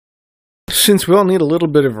since we all need a little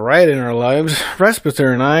bit of variety in our lives,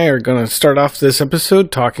 Respiter and I are going to start off this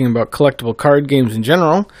episode talking about collectible card games in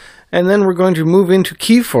general, and then we're going to move into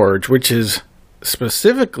Keyforge, which is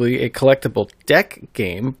specifically a collectible deck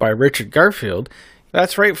game by Richard Garfield.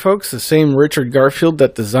 That's right, folks, the same Richard Garfield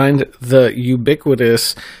that designed the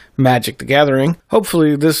ubiquitous Magic the Gathering.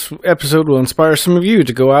 Hopefully this episode will inspire some of you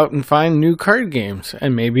to go out and find new card games,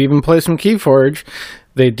 and maybe even play some Keyforge.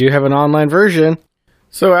 They do have an online version.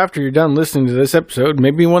 So after you're done listening to this episode,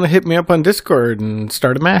 maybe you want to hit me up on Discord and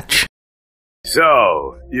start a match. So,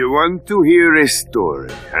 you want to hear a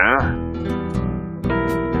story, huh?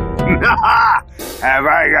 Have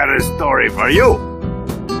I got a story for you?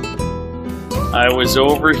 I was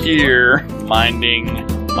over here minding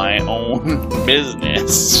my own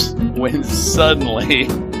business when suddenly...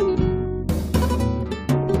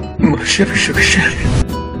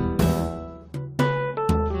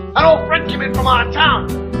 An old friend came in from out of town.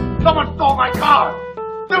 Someone stole my car.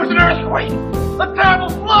 There was an earthquake. A terrible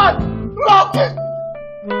flood. Locust.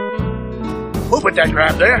 Who put that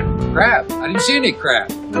crab there? Crab? I didn't see any crab.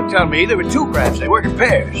 Don't tell me there were two crabs. They work in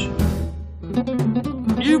pairs.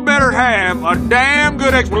 You better have a damn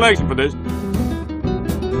good explanation for this.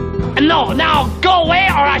 No, now go away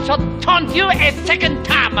or I shall taunt you a second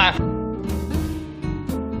time.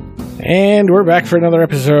 And we're back for another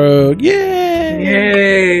episode. Yay!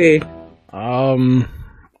 Yay!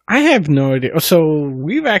 I have no idea. So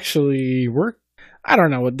we've actually worked. I don't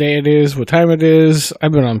know what day it is, what time it is.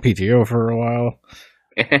 I've been on PTO for a while.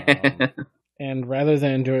 And rather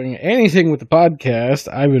than doing anything with the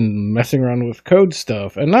podcast, I've been messing around with code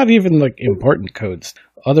stuff. And not even like important codes.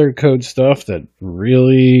 Other code stuff that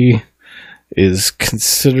really is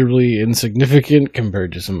considerably insignificant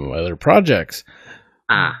compared to some of my other projects.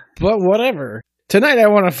 But whatever. Tonight I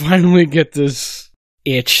want to finally get this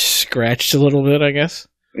itch scratched a little bit, I guess.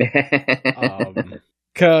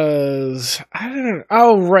 Because, I don't know.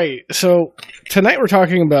 Oh, right. So, tonight we're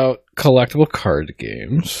talking about collectible card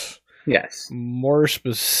games. Yes. More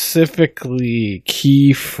specifically,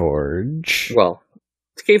 Keyforge. Well,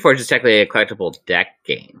 Keyforge is technically a collectible deck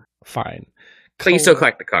game. Fine. But you still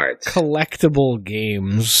collect the cards. Collectible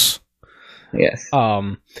games. Yes.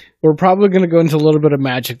 We're probably going to go into a little bit of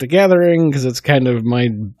Magic the Gathering, because it's kind of my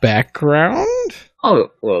background. Oh,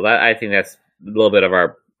 well, I think that's a little bit of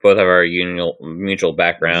both of our mutual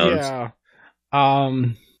backgrounds. Yeah.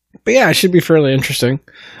 But yeah, it should be fairly interesting.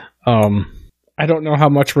 I don't know how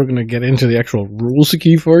much we're going to get into the actual rules of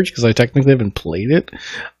Keyforge, because I technically haven't played it.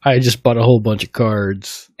 I just bought a whole bunch of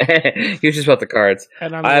cards. You just bought the cards.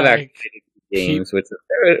 And I've actually played games, which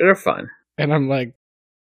they're fun. And I'm like,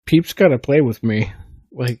 Peep's got to play with me.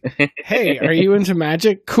 Like, hey, are you into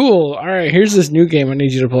Magic? Cool. All right, here's this new game I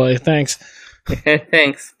need you to play. Thanks.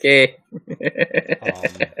 Thanks, okay.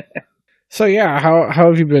 So yeah, how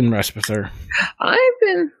have you been, Respiter?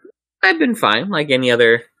 I've been fine, like any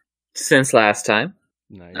other since last time.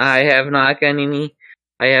 Nice. I have not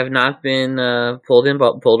been pulled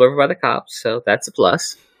over by the cops, so that's a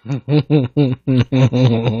plus.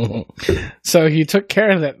 So he took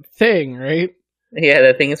care of that thing, right? Yeah,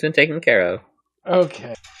 that thing has been taken care of.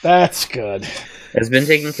 Okay, that's good. It's been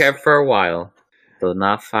taken care of for a while. They'll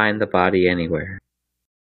not find the body anywhere.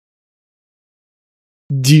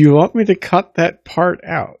 Do you want me to cut that part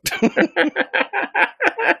out?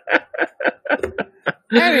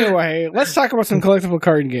 Anyway, let's talk about some collectible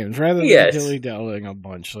card games rather than dilly-dallying a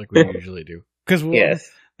bunch like we usually do. Because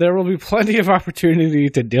there will be plenty of opportunity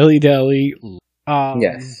to dilly-dally.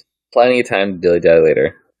 Yes, plenty of time to dilly-dally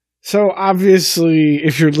later. So, obviously,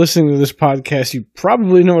 if you're listening to this podcast, you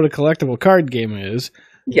probably know what a collectible card game is.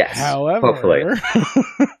 Yes, however, hopefully.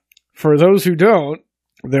 For those who don't,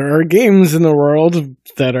 there are games in the world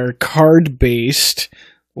that are card-based,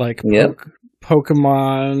 like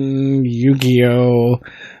Pokemon, Yu-Gi-Oh!,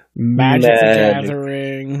 Magic the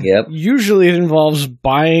Gathering. Yep. Usually it involves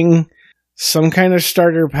buying some kind of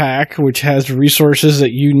starter pack, which has resources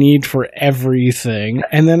that you need for everything,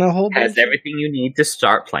 and then a whole has everything you need to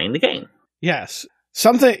start playing the game. Yes.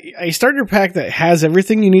 A starter pack that has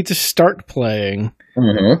everything you need to start playing,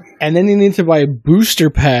 and then you need to buy booster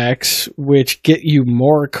packs, which get you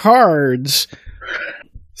more cards,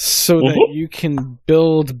 so that you can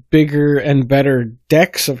build bigger and better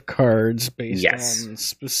decks of cards based on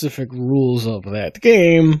specific rules of that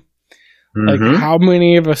game. Like how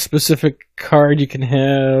many of a specific card you can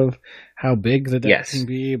have, how big the deck can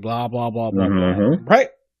be, blah, blah, blah, blah, blah. Right?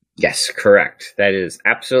 Yes, correct. That is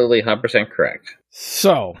absolutely 100% correct.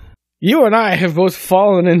 So, you and I have both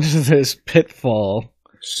fallen into this pitfall.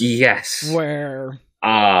 Yes. Where...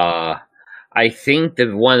 I think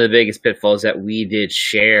that one of the biggest pitfalls that we did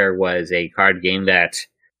share was a card game that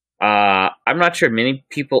I'm not sure many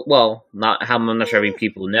people. Well, I'm not sure many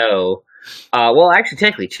people know. Well, actually,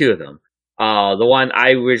 technically, two of them. The one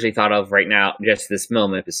I originally thought of right now, just this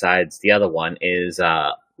moment, besides the other one, is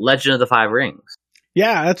Legend of the Five Rings.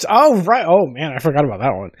 Yeah, that's right. Oh man, I forgot about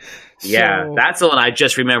that one. Yeah, that's the one I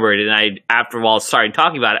just remembered, and after all started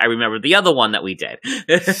talking about it, I remembered the other one that we did.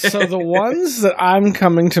 So the ones that I'm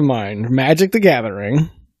coming to mind: Magic the Gathering,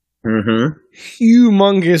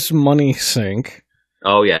 humongous money sink.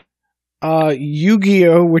 Oh yeah.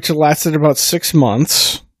 Yu-Gi-Oh, which lasted about 6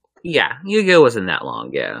 months. Yeah, Yu-Gi-Oh wasn't that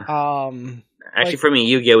long. Yeah. Actually, for me,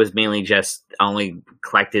 Yu-Gi-Oh was mainly just only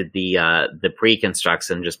collected the pre-constructs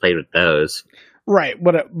and just played with those. Right,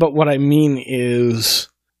 but what I mean is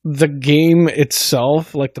the game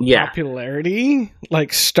itself, like the popularity,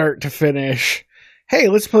 like start to finish. Hey,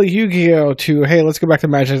 let's play Yu-Gi-Oh! To hey, let's go back to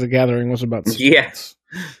Magic the Gathering was about 6 months.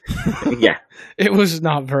 Yeah. It was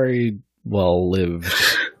not very well lived.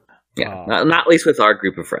 Yeah, not least with our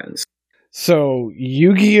group of friends. So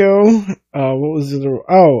Yu-Gi-Oh! What was it?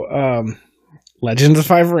 Legend of the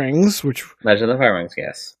Five Rings, which Legend of the Five Rings,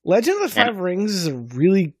 yes. Legend of the Five Rings is a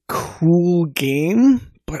really cool game,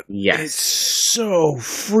 but it's so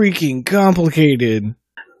freaking complicated.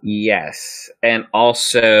 Yes, and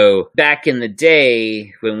also back in the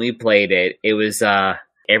day when we played it, it was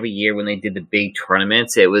every year when they did the big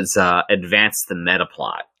tournaments, it was advance the meta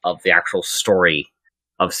plot of the actual story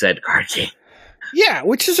of said card game. Yeah,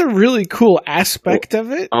 which is a really cool aspect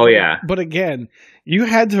of it. Oh yeah, but again, you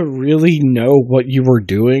had to really know what you were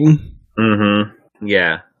doing. Mm-hmm.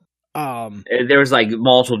 Yeah. There was like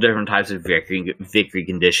multiple different types of victory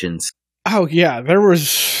conditions. Oh yeah, there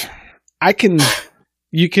was.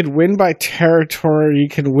 You could win by territory. You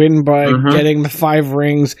could win by getting the 5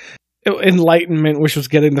 rings. Enlightenment, which was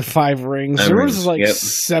getting the 5 rings. There was like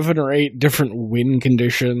 7 or 8 different win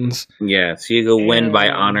conditions. Yeah, so you go win by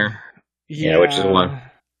honor. Yeah, which is one.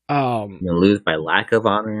 You lose by lack of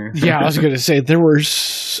honor. Yeah, I was going to say, there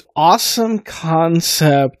was awesome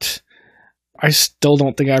concept. I still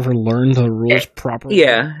don't think I ever learned the rules properly.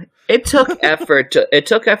 Yeah, it took effort. To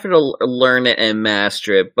learn it and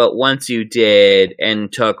master it, but once you did,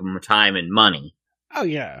 and took time and money. Oh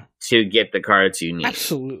yeah, to get the cards you need.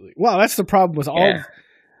 Absolutely. Well, that's the problem with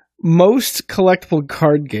most collectible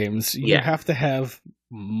card games. You have to have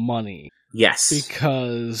money. Yes,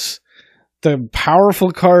 because the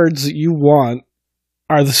powerful cards that you want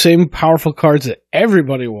are the same powerful cards that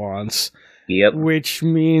everybody wants. Yep. Which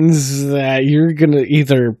means that you're going to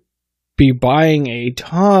either be buying a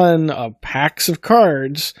ton of packs of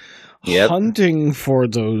cards, hunting for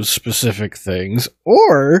those specific things,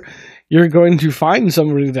 or you're going to find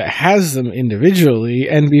somebody that has them individually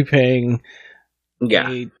and be paying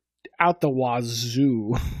out the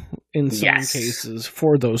wazoo in some cases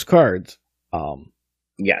for those cards.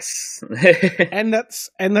 Yes. and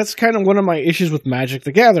that's kind of one of my issues with Magic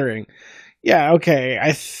the Gathering. Yeah, okay.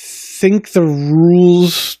 I think the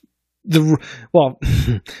rules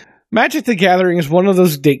Magic the Gathering is one of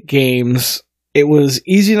those games. It was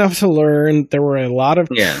easy enough to learn. There were a lot of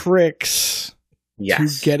tricks to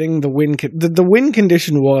getting the win. The win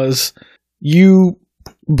condition was you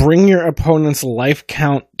bring your opponent's life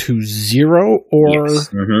count to 0, or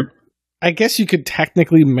I guess you could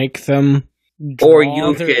technically make them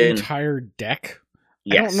draw their entire deck.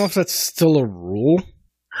 I don't know if that's still a rule.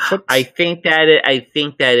 I think that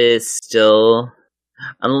is still.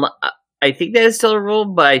 I think that is still a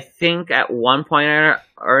rule, but I think at one point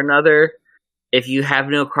or another, if you have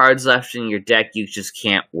no cards left in your deck, you just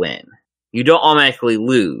can't win. You don't automatically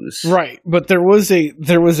lose. Right, but there was a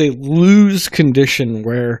lose condition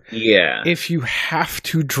where if you have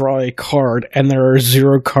to draw a card and there are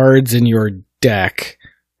 0 cards in your deck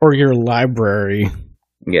or your library.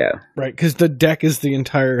 Yeah. Right, because the deck is the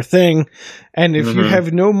entire thing, and if you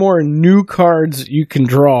have no more new cards you can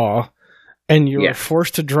draw, and you're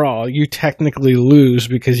forced to draw, you technically lose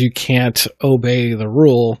because you can't obey the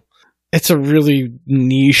rule. It's a really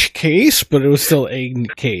niche case, but it was still a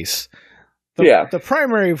case. The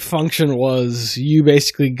primary function was you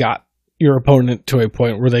basically got your opponent to a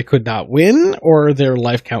point where they could not win, or their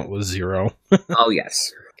life count was 0. Oh,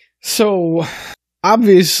 yes. So,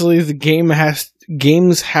 obviously, the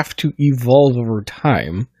games have to evolve over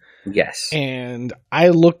time. Yes. And I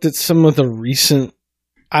looked at some of the recent...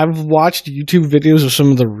 I've watched YouTube videos of some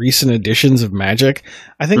of the recent editions of Magic.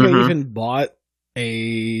 I think I even bought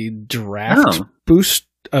a draft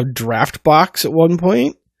box at one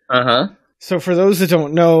point. So for those that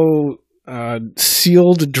don't know,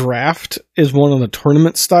 sealed draft is one of the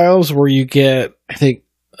tournament styles where you get, I think,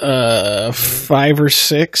 5 or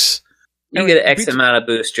 6. You get X amount of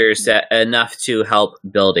boosters enough to help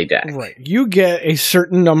build a deck. Right. You get a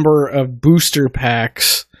certain number of booster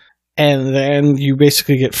packs, and then you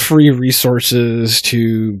basically get free resources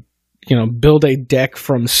to, build a deck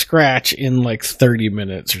from scratch in like 30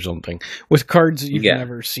 minutes or something, with cards that you've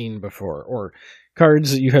never seen before, or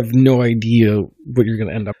cards that you have no idea what you're going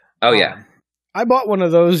to end up. Oh, yeah. I bought one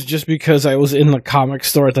of those just because I was in the comic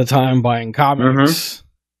store at the time buying comics.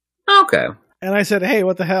 Okay. And I said, hey,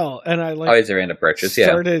 what the hell? And I always a random purchase,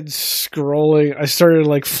 started scrolling. I started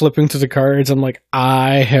flipping through the cards. I'm like,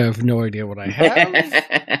 I have no idea what I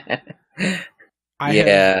have.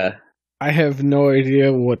 I have no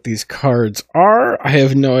idea what these cards are. I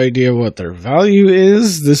have no idea what their value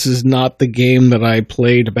is. This is not the game that I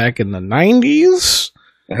played back in the 90s.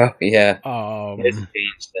 Oh, yeah. It's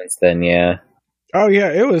changed since then, yeah. Oh,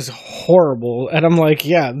 yeah, it was horrible. And I'm like,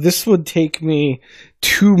 yeah, this would take me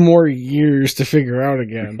 2 more years to figure out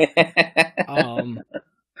again.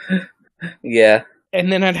 Yeah.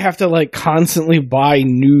 And then I'd have to, constantly buy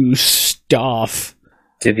new stuff.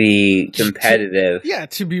 To be competitive.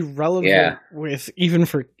 To be relevant with, even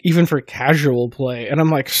for casual play. And I'm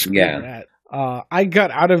like, screw that. I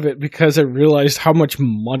got out of it because I realized how much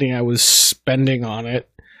money I was spending on it.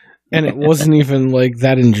 And it wasn't even,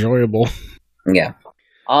 that enjoyable. Yeah.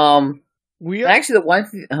 Actually, the one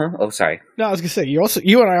thing... Oh, sorry. No, I was going to say, you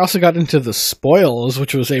and I also got into the Spoils,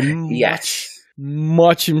 which was a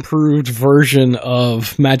much improved version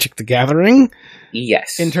of Magic the Gathering.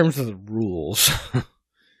 Yes. In terms of the rules.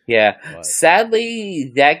 Yeah. But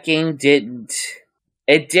sadly, that game didn't...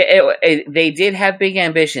 They did have big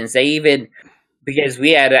ambitions. They even... Because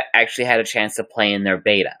we actually had a chance to play in their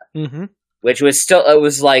beta. Mm-hmm. Which was still, it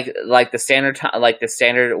was like the standard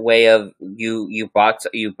way of you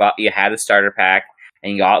had a starter pack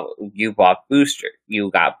and you got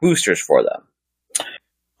boosters for them.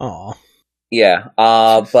 Oh. Yeah.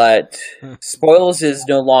 But Spoils is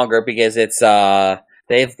no longer because it's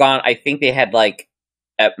they've gone. I think they had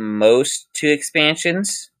at most 2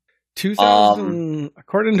 expansions. 2000,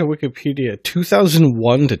 according to Wikipedia,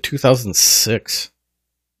 2001 to 2006.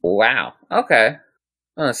 Wow. Okay.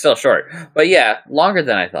 Well, it's still short. But yeah, longer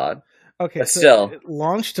than I thought. Okay, but so still. It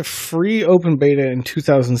launched a free open beta in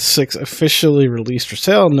 2006, officially released for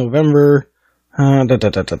sale in November. Yeah.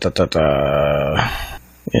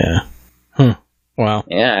 Wow.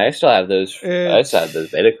 Yeah, I still have those. I still have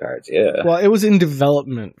those beta cards, yeah. Well, it was in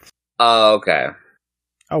development. Oh, okay.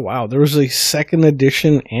 Oh, wow. There was a 2nd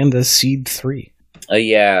edition and a Seed 3.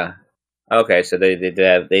 Yeah. Okay, so they did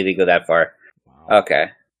go that far. Wow.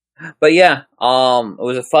 Okay. But yeah, it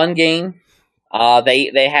was a fun game.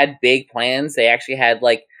 They had big plans. They actually had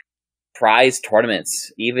prize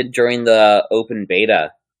tournaments even during the open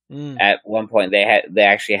beta. At one point, they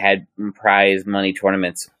actually had prize money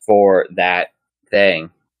tournaments for that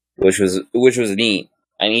thing, which was neat.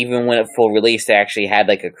 And even when it full release, they actually had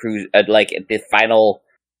a cruise, the final.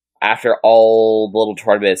 After all the little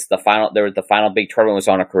tournaments, the final big tournament was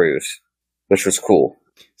on a cruise, which was cool.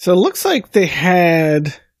 So it looks like they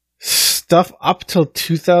had stuff up till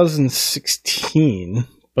 2016,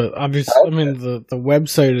 but obviously, okay. I mean, the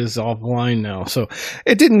website is offline now, so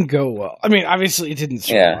it didn't go well. I mean, obviously, it didn't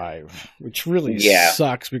survive, which really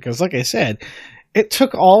sucks because, like I said, it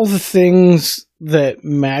took all the things that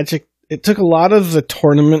Magic. It took a lot of the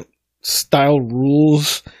tournament style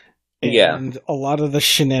rules. And a lot of the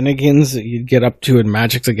shenanigans that you'd get up to in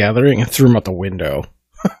Magic the Gathering and threw them out the window.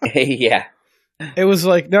 Yeah. It was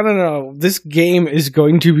like, no. This game is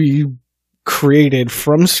going to be created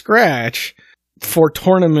from scratch for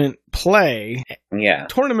tournament play. Yeah.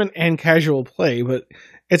 Tournament and casual play, but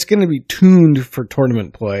it's going to be tuned for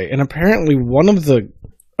tournament play. And apparently one of the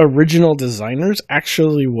original designers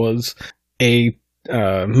actually was a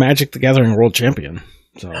Magic the Gathering world champion.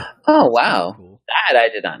 So. Oh, wow. Cool. That I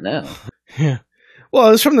did not know. Yeah. Well,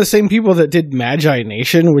 it was from the same people that did Magi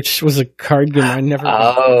Nation, which was a card game I never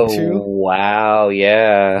got into. Oh, wow,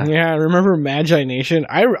 yeah. Yeah, I remember Magi Nation.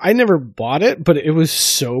 I never bought it, but it was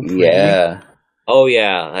so pretty. Yeah. Oh,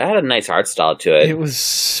 yeah. It had a nice art style to it. It was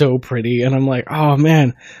so pretty, and I'm like, oh,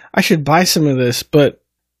 man, I should buy some of this, but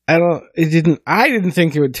I didn't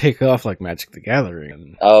think it would take off like Magic the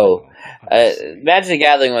Gathering. Oh, Magic the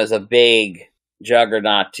Gathering was a big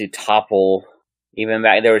juggernaut to topple. Even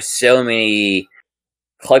back, there were so many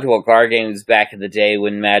collectible card games back in the day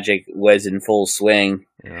when Magic was in full swing.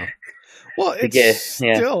 Yeah. Well, it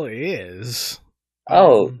still is.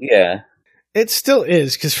 Oh, yeah. It still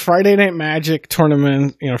is, because Friday Night Magic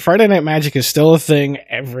tournament, Friday Night Magic is still a thing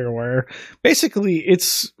everywhere. Basically,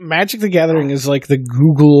 Magic the Gathering is like the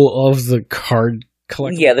Google of the card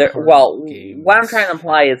collectible card games. What I'm trying to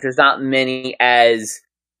imply is there's not many as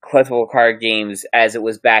collectible card games as it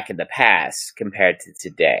was back in the past compared to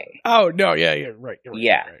today. Oh, no, yeah, right.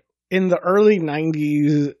 Yeah. Right. In the early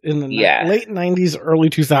 90s, late 90s, early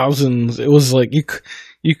 2000s, it was like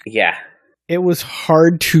you it was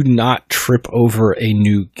hard to not trip over a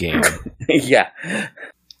new game. Yeah.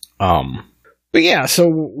 But yeah, so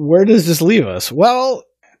where does this leave us? Well,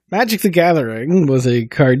 Magic the Gathering was a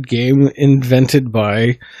card game invented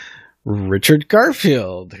by Richard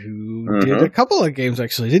Garfield, who did a couple of games,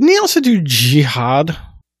 actually. Didn't he also do Jihad?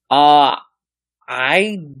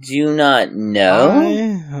 I do not know.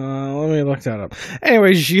 Let me look that up.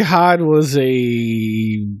 Anyway, Jihad was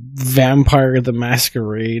a Vampire the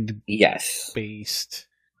Masquerade based.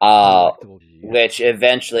 Which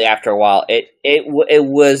eventually, after a while, it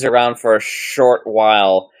was around for a short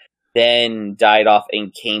while, then died off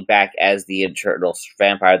and came back as the Eternal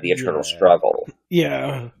Vampire, the Eternal Struggle.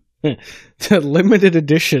 Yeah. The limited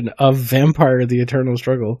edition of Vampire the Eternal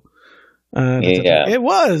Struggle. It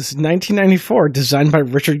was 1994, designed by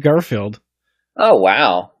Richard Garfield. Oh,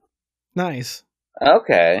 wow. Nice.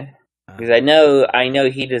 Okay. Because I know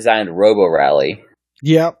he designed Robo Rally.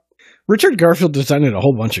 Yep. Richard Garfield designed a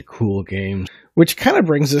whole bunch of cool games, which kind of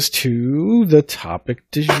brings us to the topic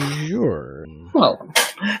du jour. Well,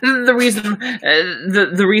 the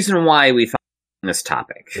reason why we found this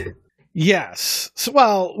topic. Yes. So,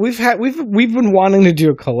 well, we've been wanting to do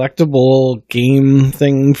a collectible game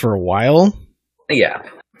thing for a while. Yeah.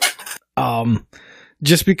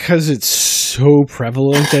 Just because it's so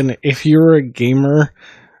prevalent, and if you're a gamer,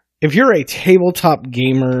 if you're a tabletop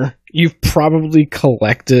gamer, you've probably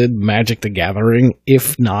collected Magic the Gathering,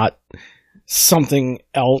 if not something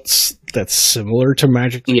else that's similar to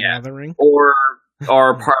Magic the Gathering. Or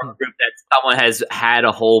part of a group that someone has had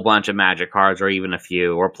a whole bunch of Magic cards, or even a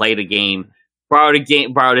few, or played a game, borrowed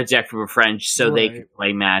a deck from a friend so they could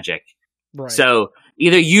play Magic. Right. So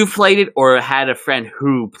either you played it or had a friend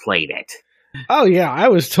who played it. Oh yeah, I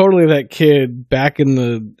was totally that kid back in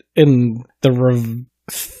the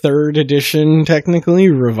third edition,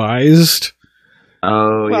 technically revised.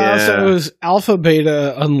 Oh, well, so it was Alpha,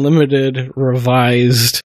 Beta, Unlimited,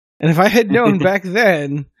 revised. And if I had known back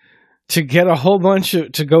then to get a whole bunch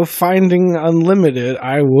to go finding Unlimited,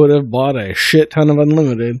 I would have bought a shit ton of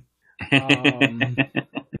Unlimited.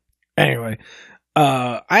 Anyway,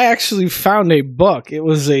 I actually found a book. It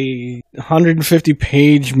was a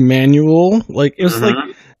 150-page manual. Like it was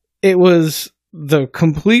it was the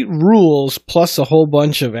complete rules plus a whole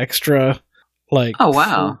bunch of extra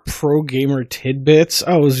pro gamer tidbits.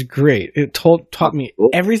 Oh, it was great. It taught me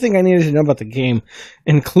everything I needed to know about the game,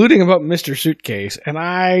 including about Mr. Suitcase. And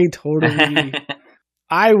I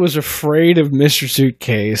was afraid of Mr.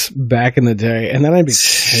 Suitcase back in the day, and then I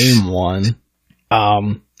became one.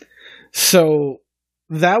 So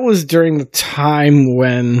that was during the time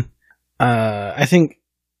when I think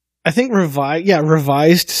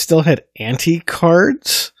Revised still had ante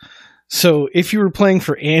cards. So if you were playing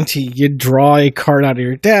for ante, you'd draw a card out of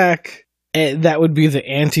your deck, and that would be the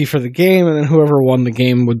ante for the game, and then whoever won the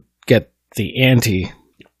game would get the ante.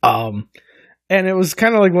 And it was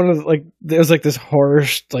kind of like there was like this horror,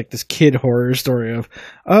 like this kid horror story of,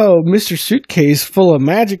 oh, Mr. Suitcase full of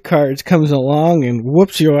magic cards comes along and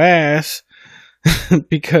whoops your ass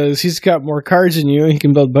because he's got more cards than you and he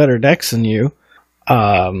can build better decks than you.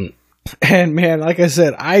 And man, like I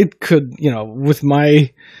said, I could, with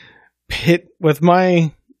my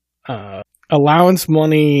allowance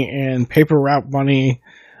money and paper route money,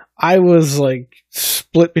 I was like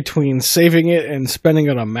split between saving it and spending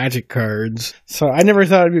it on magic cards. So I never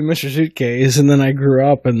thought I'd be Mr. Suitcase, and then I grew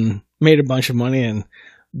up and made a bunch of money and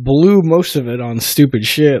blew most of it on stupid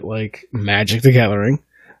shit like Magic the Gathering.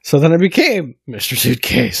 So then I became Mr.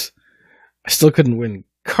 Suitcase. I still couldn't win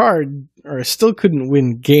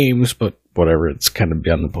games, but whatever, it's kind of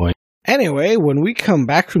beyond the point. Anyway, when we come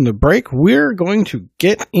back from the break, we're going to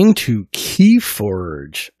get into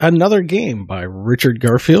Keyforge, another game by Richard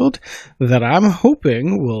Garfield that I'm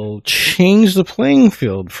hoping will change the playing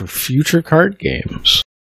field for future card games.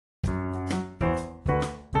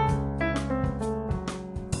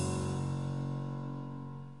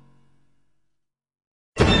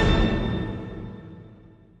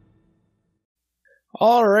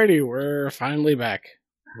 Alrighty, we're finally back.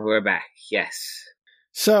 We're back, yes.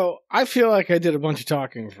 So, I feel like I did a bunch of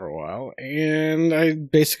talking for a while, and I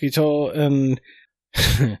basically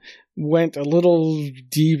went a little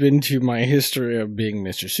deep into my history of being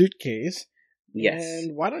Mr. Suitcase. Yes.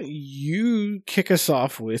 And why don't you kick us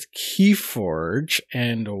off with Keyforge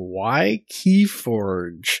and why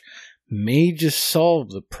Keyforge may just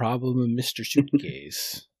solve the problem of Mr.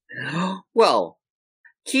 Suitcase. Well,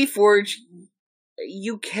 Keyforge,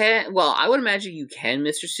 you can. Well, I would imagine you can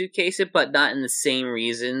Mr. Suitcase it, but not in the same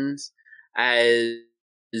reasons as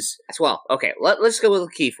well. Okay, let's go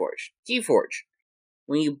with Keyforge. Keyforge,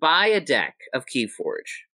 when you buy a deck of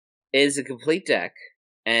Keyforge, it is a complete deck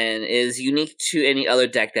and is unique to any other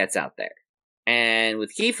deck that's out there. And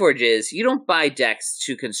with Keyforge is, you don't buy decks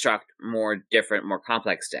to construct more different, more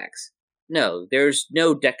complex decks. No, there's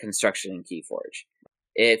no deck construction in Keyforge.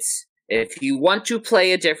 It's, if you want to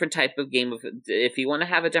play a different type of game, if you want to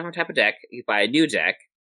have a different type of deck, you buy a new deck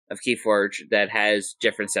of Keyforge that has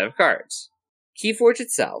different set of cards. Keyforge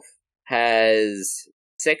itself has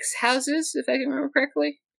 6 houses, if I can remember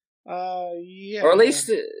correctly. Yeah. Or at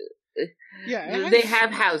least yeah, they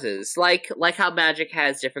have houses, like how Magic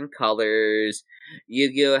has different colors,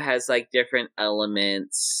 Yu-Gi-Oh has like different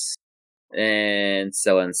elements, and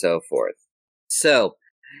so on and so forth. So,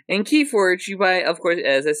 in Keyforge, you buy, of course,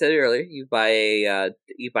 as I said earlier, you buy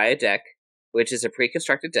a deck, which is a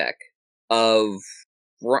pre-constructed deck of.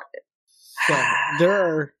 So there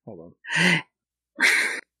are. Hold on.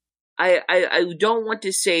 I don't want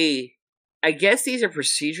to say. I guess these are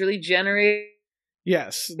procedurally generated.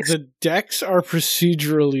 Yes, the decks are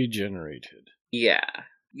procedurally generated. Yeah.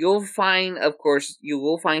 You'll find, of course, you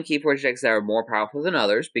will find Keyforge decks that are more powerful than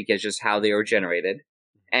others, because just how they are generated.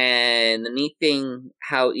 And the neat thing,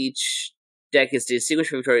 how each deck is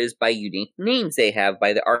distinguished from each other, is by unique names they have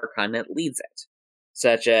by the Archon that leads it.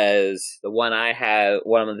 Such as, one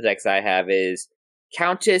of the decks I have is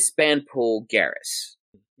Countess Banpool Garrus.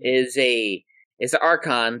 Is an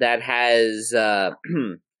Archon that has,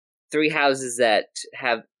 3 houses that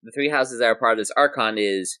have, the 3 houses that are part of this Archon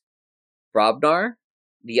is Brobnar,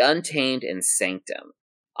 the Untamed, and Sanctum.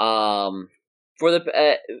 For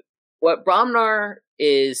the, what Brobnar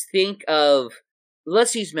is, think of,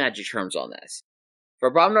 let's use Magic terms on this. For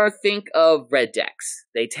Brobnar, think of red decks.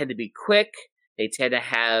 They tend to be quick, they tend to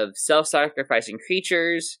have self-sacrificing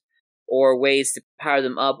creatures, or ways to power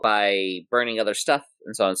them up by burning other stuff,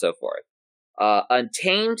 and so on and so forth.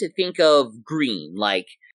 Untamed, think of green, like,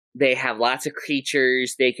 they have lots of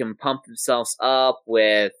creatures, they can pump themselves up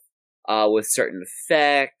with certain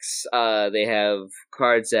effects, they have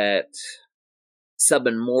cards that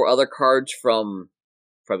summon more other cards from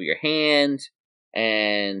your hand,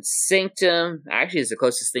 and Sanctum actually is the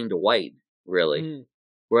closest thing to white, really,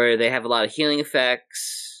 where they have a lot of healing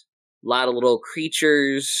effects, a lot of little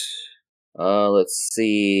creatures, let's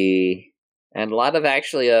see, and a lot of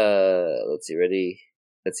actually, play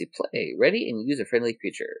and use a friendly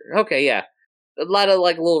creature. Okay, yeah. A lot of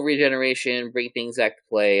like little regeneration, bring things back to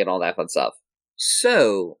play, and all that fun stuff.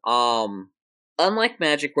 So, unlike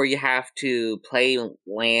Magic, where you have to play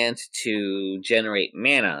land to generate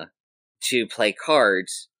mana to play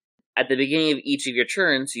cards, at the beginning of each of your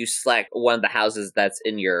turns, you select one of the houses that's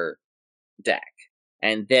in your deck.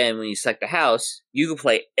 And then when you select a house, you can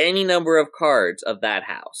play any number of cards of that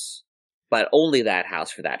house, but only that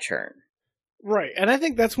house for that turn. Right, and I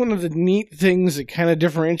think that's one of the neat things that kind of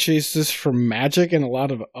differentiates this from Magic and a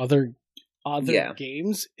lot of other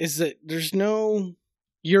games, is that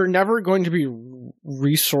you're never going to be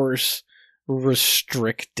resource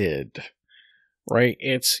restricted, right?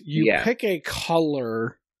 It's, you pick a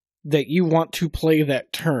color that you want to play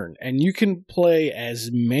that turn, and you can play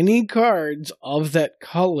as many cards of that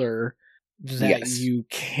color that you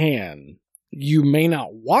can. You may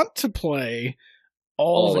not want to play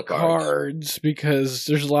all the cards because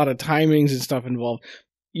there's a lot of timings and stuff involved.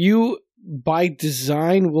 You, by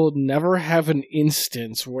design, will never have an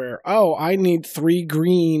instance where, I need 3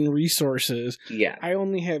 green resources. Yeah. I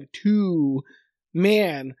only have 2.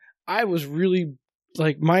 Man, I was really,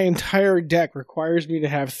 like, my entire deck requires me to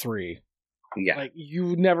have 3. Yeah. Like,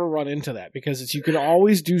 you never run into that because you can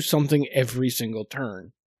always do something every single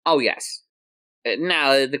turn. Oh, yes.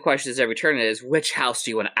 Now, the question is every turn is, which house do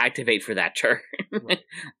you want to activate for that turn? Right.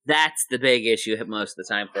 That's the big issue most of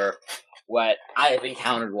the time for what I have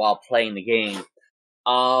encountered while playing the game.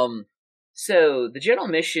 So, the general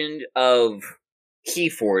mission of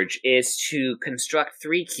Keyforge is to construct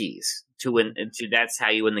 3 keys to win. That's how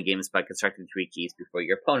you win the game, is by constructing 3 keys before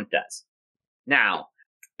your opponent does. Now,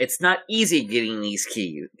 it's not easy getting these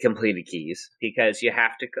completed keys, because you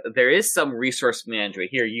have to, there is some resource management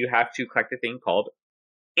here. You have to collect a thing called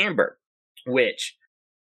Amber, which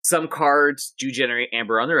some cards do generate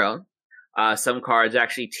Amber on their own. Some cards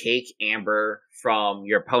actually take Amber from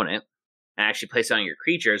your opponent and actually place it on your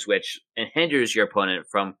creatures, which hinders your opponent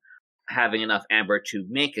from having enough Amber to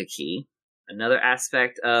make a key. Another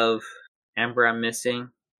aspect of Amber I'm missing?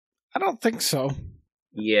 I don't think so.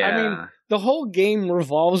 Yeah. I mean, the whole game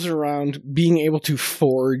revolves around being able to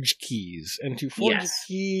forge keys. And to forge a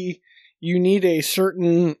key, you need a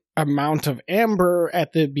certain amount of amber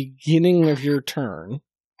at the beginning of your turn.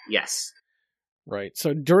 Yes. Right. So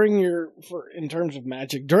in terms of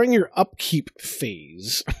magic, during your upkeep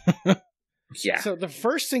phase. Yeah. So the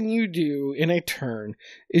first thing you do in a turn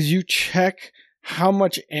is you check how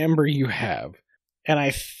much amber you have. And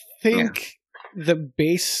I think the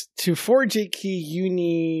base to forge a key, you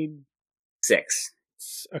need 6.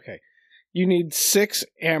 Okay. You need 6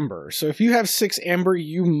 amber. So if you have 6 amber,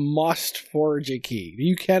 you must forge a key.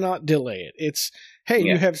 You cannot delay it. It's, hey,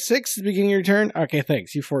 you have 6 at the beginning of your turn? Okay,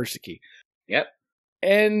 thanks. You forged the key. Yep.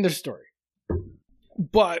 End of story.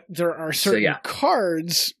 But there are certain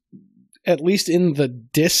cards, at least in the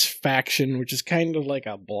Dis faction, which is kind of like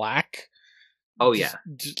a black. Oh, yeah.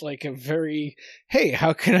 Just like a very, hey,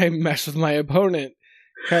 how can I mess with my opponent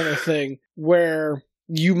kind of thing, where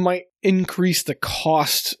you might increase the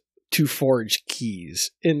cost to forge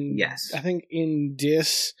keys. I think in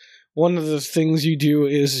Dis, one of the things you do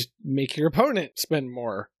is make your opponent spend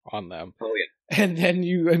more on them. Oh, yeah. And then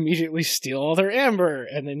you immediately steal all their amber,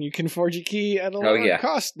 and then you can forge a key at a lower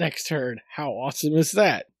cost next turn. How awesome is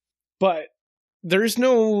that? But there's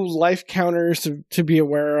no life counters to be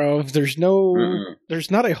aware of. There's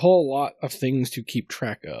not a whole lot of things to keep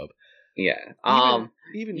track of. Yeah.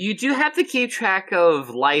 Even you do have to keep track of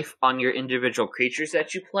life on your individual creatures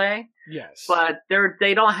that you play. Yes. But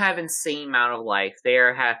they don't have insane amount of life. They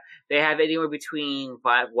have anywhere between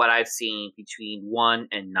what I've seen between 1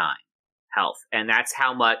 and 9 health, and that's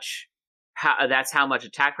how much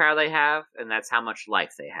attack power they have, and that's how much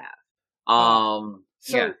life they have.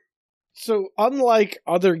 So unlike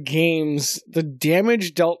other games, the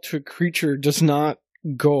damage dealt to a creature does not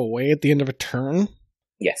go away at the end of a turn.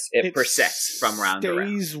 Yes, it persists from round to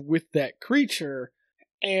round. Stays with that creature.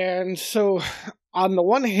 And so, on the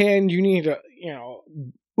one hand, you need,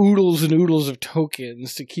 oodles and oodles of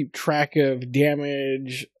tokens to keep track of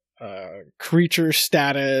damage, creature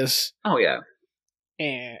status. Oh, yeah.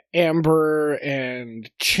 And amber and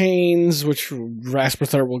chains, which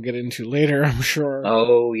Rasputhar will get into later, I'm sure.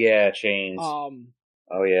 Oh, yeah, chains. Oh,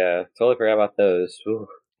 yeah. Totally forgot about those. Ooh.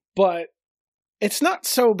 But it's not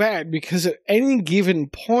so bad, because at any given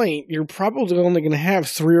point, you're probably only going to have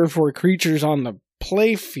 3 or 4 creatures on the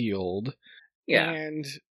play field. Yeah. And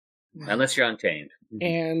unless you're untamed.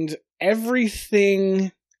 And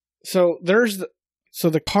everything... So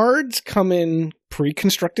the cards come in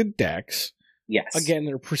pre-constructed decks. Yes. Again,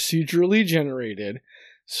 they're procedurally generated,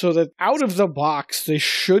 so that out of the box, they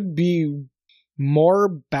should be more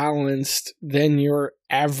balanced than your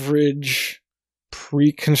average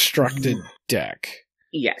pre-constructed deck.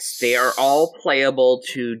 Yes, they are all playable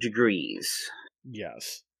to degrees.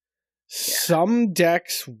 Yes. Yeah. Some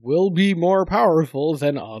decks will be more powerful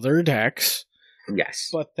than other decks. Yes.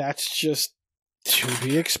 But that's just to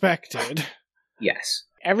be expected. Yes.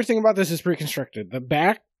 Everything about this is pre-constructed.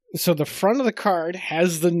 So the front of the card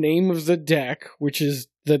has the name of the deck, which is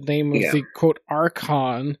the name of the, quote,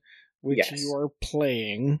 Archon, which you are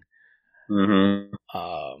playing.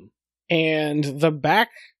 Mm-hmm. And the back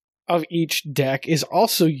of each deck is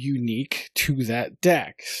also unique to that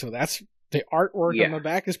deck. So that's the artwork on the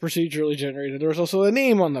back is procedurally generated. There's also a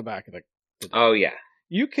name on the back of the deck. Oh, yeah.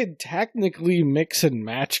 You could technically mix and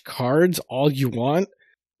match cards all you want,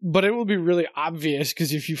 but it will be really obvious,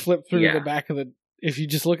 because if you flip through the back of if you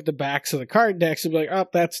just look at the backs of the card decks, you'll be like, oh,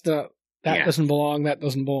 that doesn't belong, that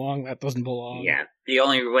doesn't belong, that doesn't belong. Yeah, the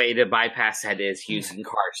only way to bypass that is using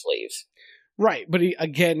card sleeves. Right, but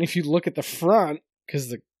again, if you look at the front, because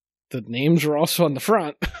the names are also on the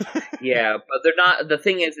front. Yeah, but they're not. The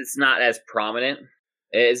thing is, it's not as prominent.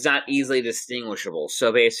 It's not easily distinguishable.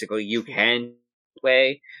 So basically, you can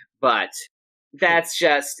play, but that's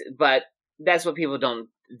what people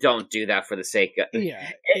don't do that for the sake of.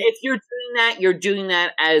 Yeah. If you're doing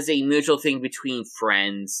that as a mutual thing between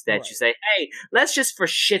friends, that you say, hey, let's just for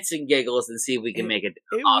shits and giggles and see if we can make it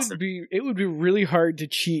awesome. It would be really hard to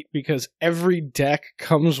cheat, because every deck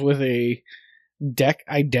comes with a deck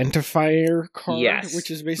identifier card, which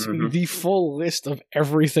is basically the full list of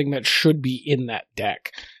everything that should be in that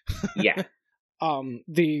deck. Yeah.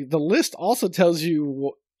 The list also tells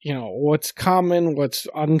you, what's common, what's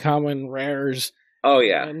uncommon, rares. Oh,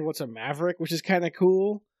 yeah. And what's a Maverick, which is kind of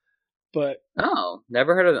cool. But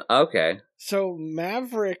never heard of them. Okay. So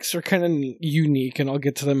Mavericks are kind of unique, and I'll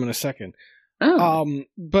get to them in a second. Oh.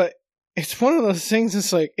 But it's one of those things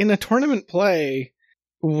that's like, in a tournament play,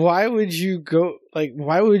 why would you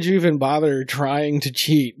even bother trying to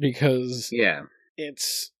cheat? Because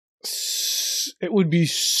it's it would be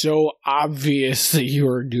so obvious that you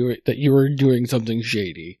were doing something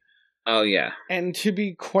shady. Oh yeah. And to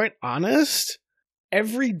be quite honest,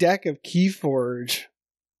 every deck of Keyforge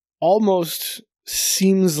almost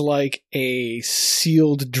seems like a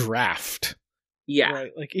sealed draft. Yeah.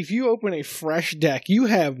 Right? Like, if you open a fresh deck, you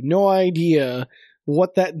have no idea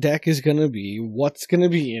what that deck is going to be, what's going to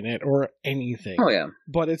be in it, or anything. Oh, yeah.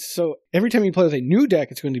 But it's so, every time you play with a new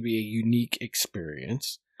deck, it's going to be a unique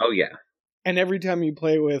experience. Oh, yeah. And every time you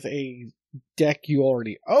play with a deck you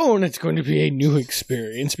already own, it's going to be a new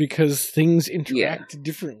experience because things interact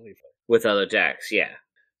differently. With other decks, yeah.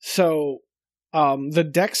 So, the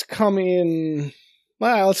decks come in,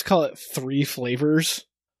 well, let's call it 3 flavors.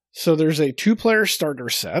 So there's a 2-player starter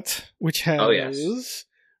set, which has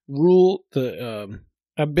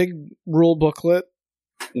a big rule booklet,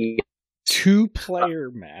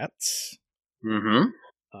 2-player mats,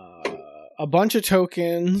 a bunch of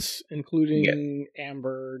tokens, including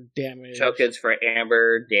amber, damage. Tokens for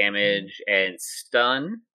amber, damage, and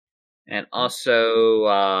stun. And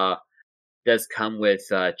also does come with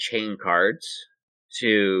chain cards.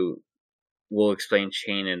 We'll explain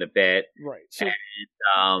chain in a bit. Right. So,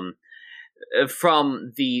 and,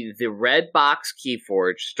 from the red box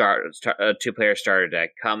Keyforge 2-player starter deck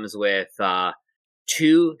comes with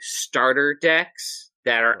 2 starter decks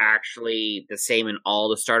that are actually the same in all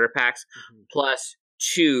the starter packs, plus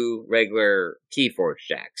 2 regular Keyforge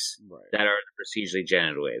decks that are the procedurally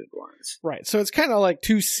generated ones. Right. So it's kind of like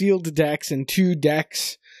 2 sealed decks and 2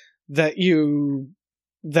 decks that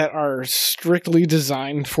are strictly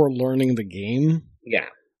designed for learning the game. Yeah.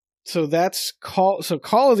 So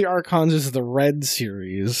Call of the Archons is the red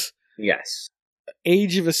series. Yes.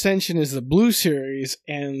 Age of Ascension is the blue series,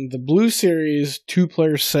 and the blue series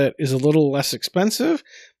 2-player set is a little less expensive,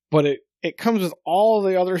 but it comes with all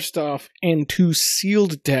the other stuff and 2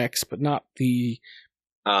 sealed decks, but not the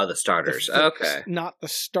starters. Okay. Not the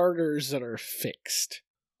starters that are fixed.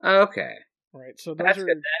 Okay. Right. So that's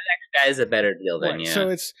good. That is a better deal than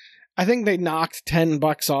So I think they knocked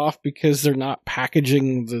 $10 off because they're not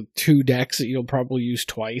packaging the 2 decks that you'll probably use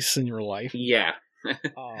twice in your life. Yeah.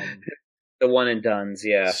 The one and dones,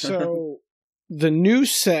 yeah. So the new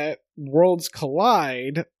set, Worlds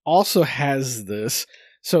Collide, also has this.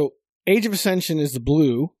 So Age of Ascension is the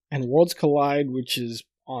blue, and Worlds Collide, which is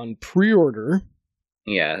on pre-order.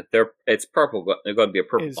 Yeah, it's purple. They're going to be a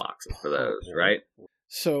purple box for those, right?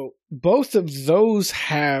 So both of those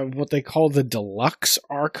have what they call the Deluxe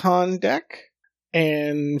Archon deck.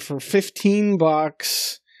 And for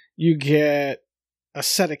 $15, you get a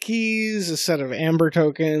set of keys, a set of amber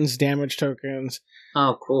tokens, damage tokens.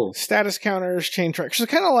 Oh, cool. Status counters, chain trackers. So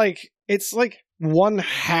kind of like, it's like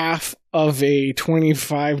 1/2 of a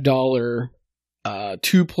 $25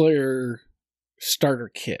 2-player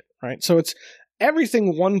starter kit, right? So it's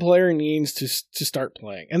everything one player needs to start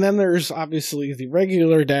playing. And then there's obviously the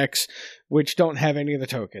regular decks, which don't have any of the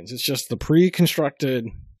tokens. It's just the pre-constructed.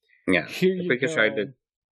 Yeah, here you pre-constructed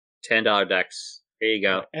 $10 decks. Here you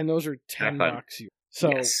go. And those are $10.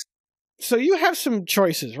 So you have some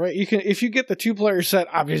choices, right? You can, if you get the 2-player set,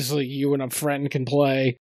 obviously you and a friend can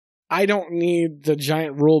play. I don't need the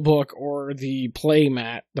giant rule book or the play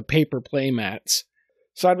mat, the paper play mats.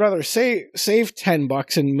 So I'd rather save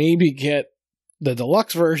 $10 and maybe get the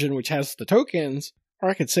deluxe version, which has the tokens, or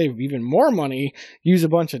I could save even more money, use a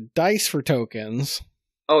bunch of dice for tokens.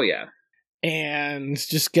 Oh, yeah. And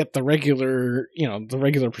just get the regular, the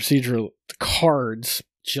regular procedural cards,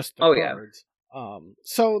 just the cards. Yeah.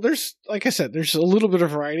 So there's, like I said, there's a little bit of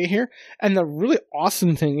variety here. And the really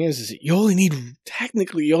awesome thing is that you only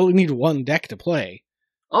need 1 deck to play.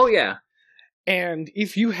 Oh, yeah. And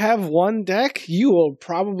if you have 1 deck, you will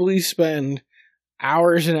probably spend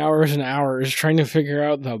hours and hours and hours trying to figure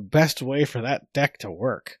out the best way for that deck to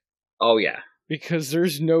work. Oh, yeah. Because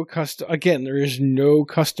there's no there is no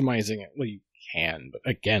customizing it. Well, you can, but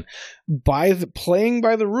again, playing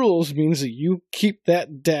by the rules means that you keep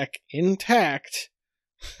that deck intact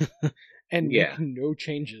and make no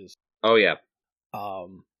changes. Oh, yeah.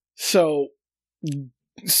 So,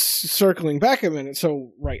 circling back a minute,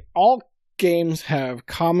 so, right, all games have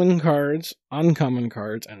common cards, uncommon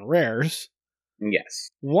cards, and rares.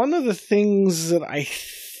 Yes. One of the things that I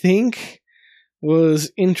think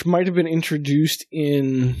might have been introduced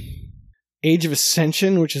in Age of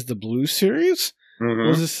Ascension, which is the blue series,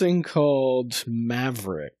 was this thing called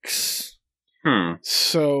Mavericks.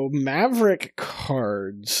 So Maverick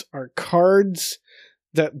cards are cards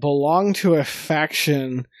that belong to a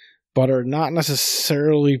faction but are not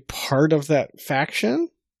necessarily part of that faction.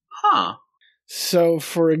 Huh. So,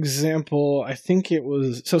 for example, I think it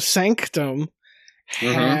was... So Sanctum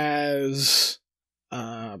has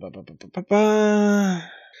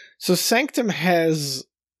so Sanctum has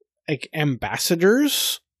like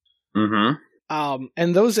ambassadors.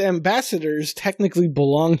 And those ambassadors technically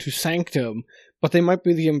belong to Sanctum, but they might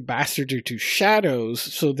be the ambassador to Shadows,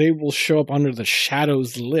 so they will show up under the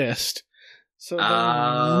Shadows list. So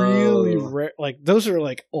they're really rare. Like those are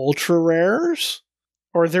like ultra rares,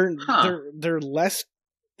 or they're less.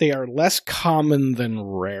 They are less common than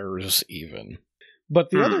rares, even.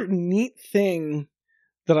 But the other neat thing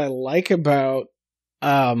that I like about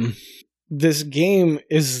this game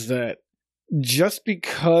is that just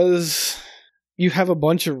because you have a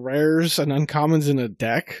bunch of rares and uncommons in a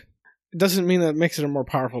deck, it doesn't mean that it makes it a more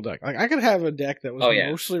powerful deck. Like I could have a deck that was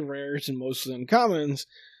mostly rares and mostly uncommons,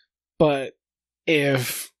 but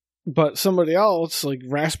somebody else like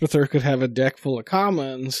Rasputher could have a deck full of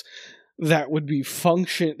commons that would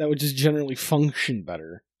just generally function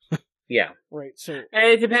better. Yeah. Right. So and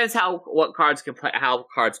it depends how cards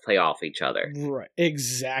play off each other. Right.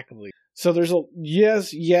 Exactly. So there's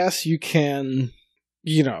yes, you can,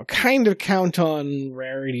 kind of count on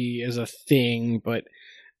rarity as a thing, but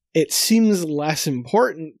it seems less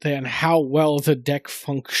important than how well the deck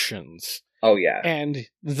functions. Oh, yeah. And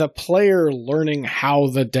the player learning how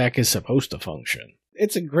the deck is supposed to function.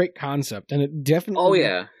 It's a great concept, and it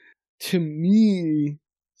definitely, to me,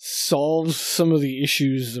 solves some of the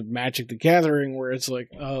issues of Magic the Gathering, where it's like,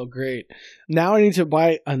 oh, great. Now I need to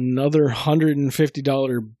buy another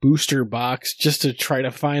 $150 booster box just to try to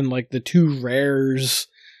find, like, the 2 rares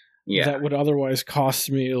that would otherwise cost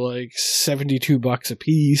me, like, $72 a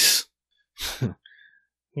piece.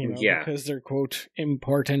 Because they're, quote,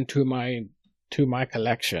 important to my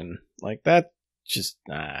collection. Like, that just,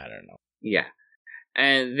 I don't know. Yeah.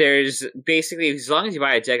 And there's basically, as long as you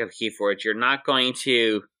buy a deck of Keyforge, you're not going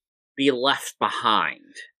to be left behind.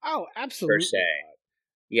 Oh, absolutely. Per se.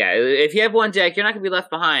 Yeah, if you have one deck, you're not going to be left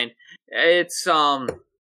behind. It's, so,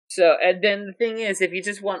 and then the thing is, if you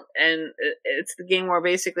just want, and it's the game where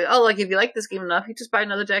basically, if you like this game enough, you just buy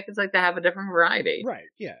another deck. It's like to have a different variety. Right,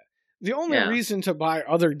 yeah. The only reason to buy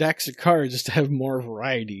other decks of cards is to have more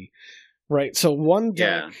variety. Right, so one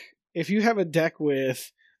deck, if you have a deck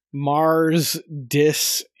with Mars,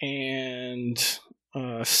 Dis, and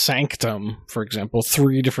Sanctum, for example,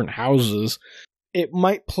 3 different houses, it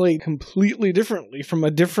might play completely differently from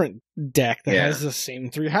a different deck that has the same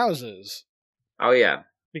 3 houses. Oh, yeah.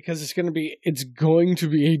 Because it's going to be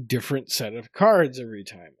a different set of cards every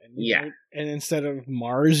time. And and instead of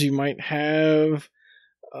Mars, you might have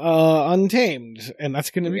Untamed, and that's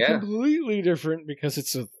going to be completely different because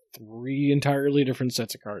it's 3 entirely different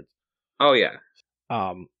sets of cards. Oh, yeah.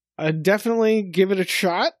 Definitely give it a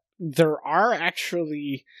shot. There are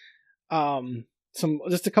actually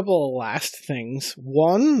just a couple of last things.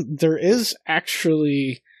 One, there is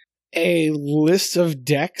actually a list of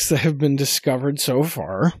decks that have been discovered so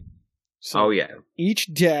far. So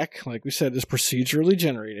each deck, like we said, is procedurally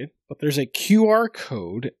generated, but there's a QR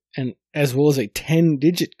code and as well as a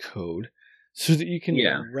 10-digit code so that you can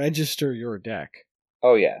register your deck.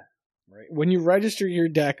 Oh, yeah. Right. When you register your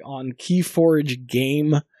deck on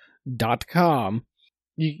keyforgegame.com,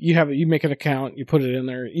 you make an account, you put it in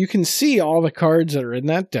there. You can see all the cards that are in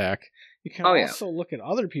that deck. You can also look at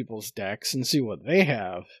other people's decks and see what they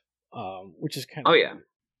have, which is kind of cool.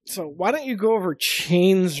 So why don't you go over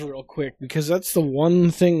chains real quick, because that's the one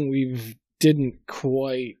thing we didn't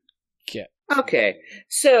quite get. Okay,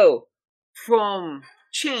 so from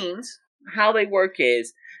chains, how they work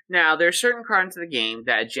is, now there are certain cards in the game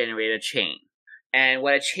that generate a chain. And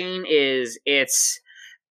what a chain is, it's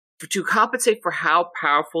to compensate for how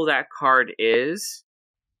powerful that card is,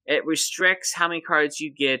 it restricts how many cards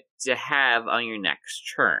you get to have on your next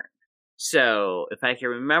turn. So, if I can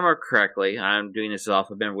remember correctly, I'm doing this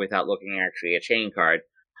off of memory without looking actually at a chain card.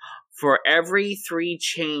 For every 3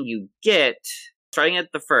 chain you get, starting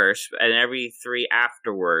at the first, and every 3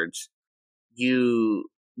 afterwards,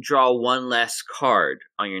 you draw 1 less card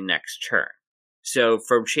on your next turn. So,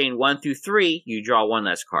 from chain 1 through 3, you draw 1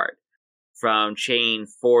 less card. From chain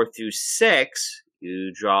 4 through 6,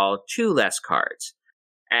 you draw 2 less cards.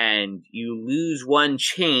 And you lose 1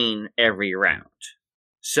 chain every round.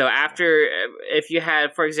 So if you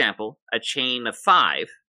had, for example, a chain of 5,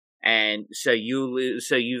 and so you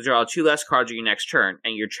draw 2 less cards on your next turn,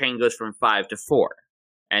 and your chain goes from 5 to 4.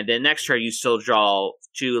 And then next turn you still draw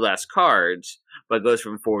 2 less cards, but it goes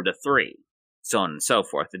from 4 to 3. So on and so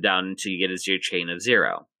forth, down until you get your chain of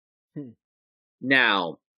 0.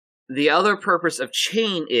 Now, the other purpose of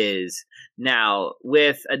chain is, now,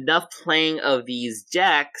 with enough playing of these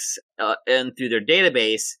decks and through their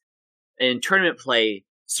database, in tournament play,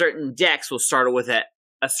 certain decks will start with a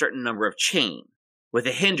certain number of chain, with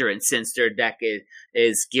a hindrance since their deck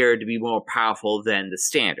is geared to be more powerful than the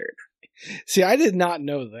standard. See, I did not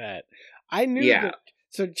know that. I knew that.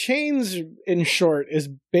 So chains, in short, is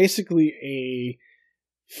basically a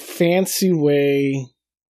fancy way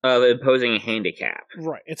of imposing a handicap.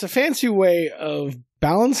 Right. It's a fancy way of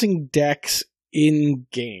balancing decks in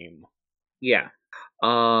game. Yeah.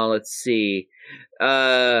 Let's see.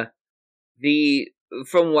 From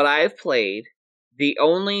what I've played, the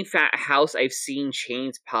only house I've seen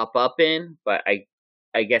chains pop up in, but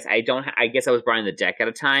I guess I don't. I guess I was buying the deck at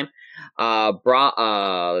a time.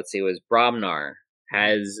 Let's see, it was Bromnar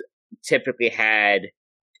has typically had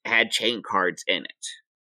chain cards in it.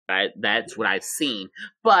 That's what I've seen,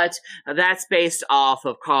 but that's based off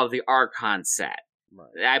of Call of the Archon set.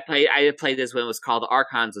 Right. I played this when it was called the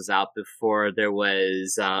Archons was out before there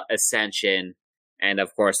was Ascension, and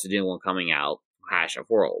of course the new one coming out, Clash of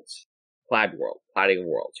Worlds, Plague World, Plague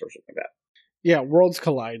Worlds, or something like that. Yeah, Worlds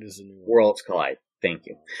Collide is the new one. Worlds Collide. Thank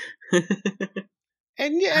you.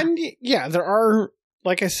 and yeah, there are,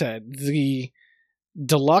 like I said, the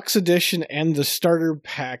Deluxe Edition and the Starter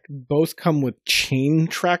Pack both come with chain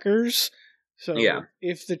trackers. So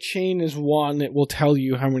if the chain is 1, it will tell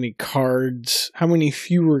you how many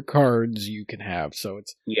fewer cards you can have. So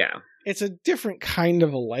it's a different kind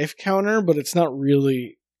of a life counter, but it's not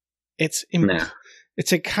really. It's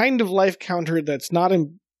a kind of life counter that's not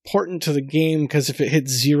important to the game because if it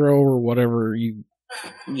hits 0 or whatever, you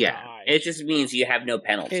die. It just means you have no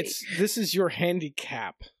penalty. This is your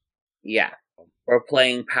handicap. Yeah, or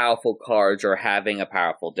playing powerful cards or having a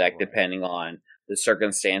powerful deck, depending on the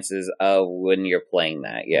circumstances of when you're playing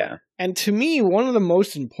that, yeah. And to me, one of the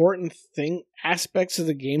most important aspects of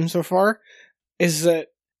the game so far is that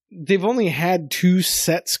they've only had 2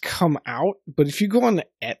 sets come out, but if you go on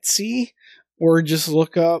Etsy or just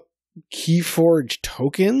look up Keyforge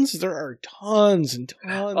tokens, there are tons and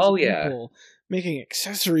tons of people making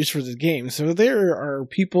accessories for the game. So there are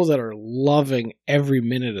people that are loving every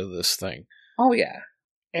minute of this thing. Oh, yeah.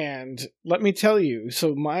 And let me tell you,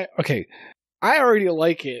 I already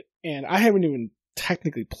like it, and I haven't even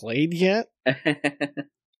technically played yet.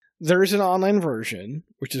 There's an online version,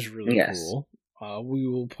 which is really cool. We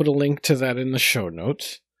will put a link to that in the show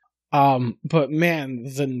notes. But man,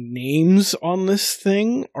 the names on this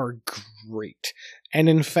thing are great. And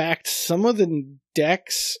in fact, some of the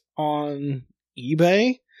decks on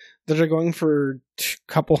eBay that are going for a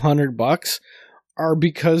couple $100 are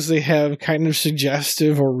because they have kind of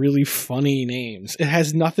suggestive or really funny names. It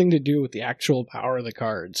has nothing to do with the actual power of the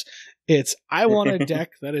cards. It's, I want a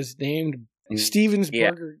deck that is named Stevens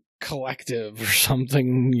Burger Collective or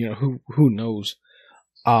something, who knows.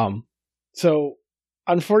 So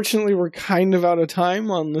unfortunately we're kind of out of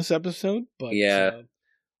time on this episode, but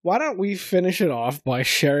why don't we finish it off by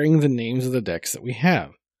sharing the names of the decks that we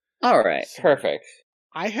have? All right, perfect.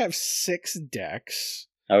 I have 6 decks.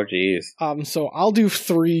 Oh, geez. So I'll do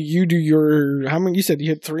 3. You do your... How many? You said you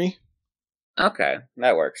had 3? Okay,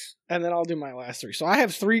 that works. And then I'll do my last 3. So I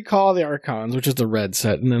have 3 Call of the Archons, which is the red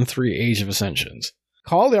set, and then 3 Age of Ascensions.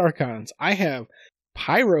 Call of the Archons, I have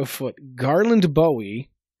Pyrofoot Garland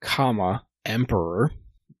Bowie, Emperor.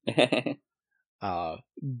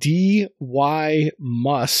 D.Y.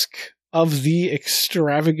 Musk of the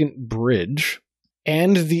Extravagant Bridge,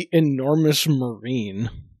 and the Enormous Marine.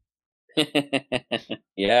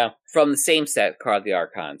 Yeah. From the same set, Card of the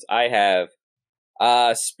Archons, I have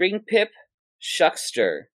Spring Pip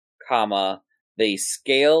Shuckster, the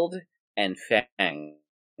Scaled and Fang.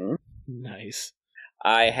 Nice.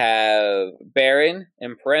 I have Baron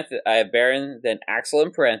in parentheses. I have Baron, then Axel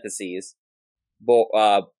in parentheses.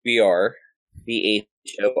 Bjor, Bhor.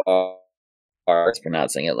 It's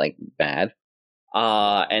pronouncing it like bad.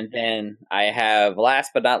 And then I have,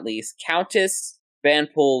 last but not least, Countess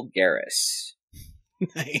Vanpool Garrus.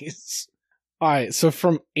 Nice. Alright, so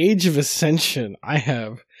from Age of Ascension, I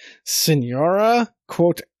have Senora,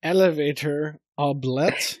 Elevator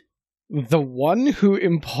Oblette, the one who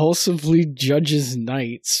impulsively judges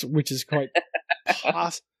knights, which is quite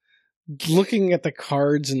looking at the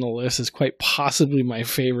cards in the list is quite possibly my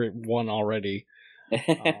favorite one already.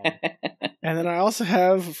 And then I also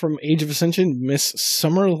have from Age of Ascension, Miss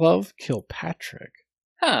Summerlove Kilpatrick.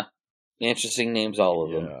 Huh. Interesting names, all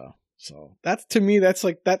of them. Yeah. So that's, to me, that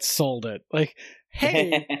sold it. Like,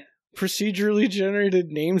 hey, procedurally generated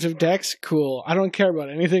names of decks, cool. I don't care about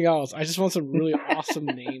anything else. I just want some really awesome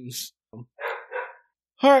names. All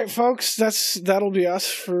right, folks, that'll be us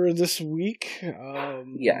for this week.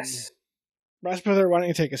 Yes. Rasputin, why don't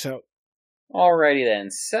you take us out? Alrighty then.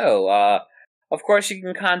 So, Of course, you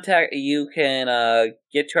can get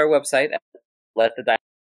to our website at Let the Dice.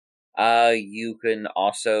 You can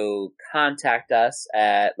also contact us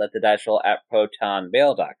at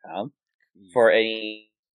letthediceroll@protonmail.com for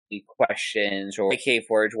any questions or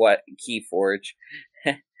Keyforge.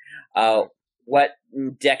 What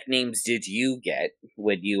deck names did you get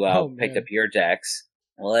when you picked up your decks?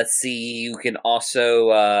 Well, let's see. You can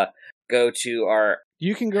also go to our...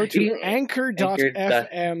 You can go to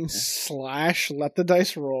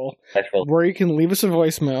anchor.fm/letthediceroll, where you can leave us a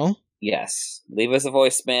voicemail. Yes, leave us a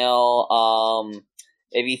voicemail.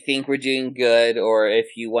 If you think we're doing good, or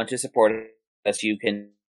if you want to support us, you can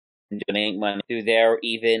donate money through there,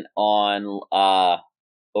 even on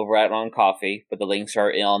over at On Coffee. But the links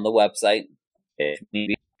are on the website.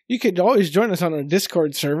 You could always join us on our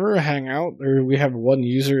Discord server, Hangout, or we have one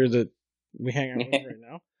user that we hang out with right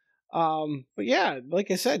now. But yeah, like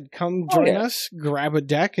I said, come join us, grab a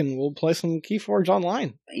deck, and we'll play some Keyforge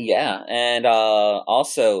online. Yeah, and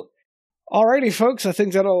also... Alrighty, folks, I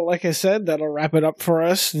think that'll wrap it up for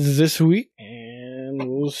us this week, and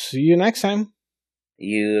we'll see you next time.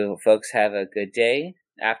 You folks have a good day,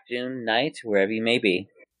 afternoon, night, wherever you may be.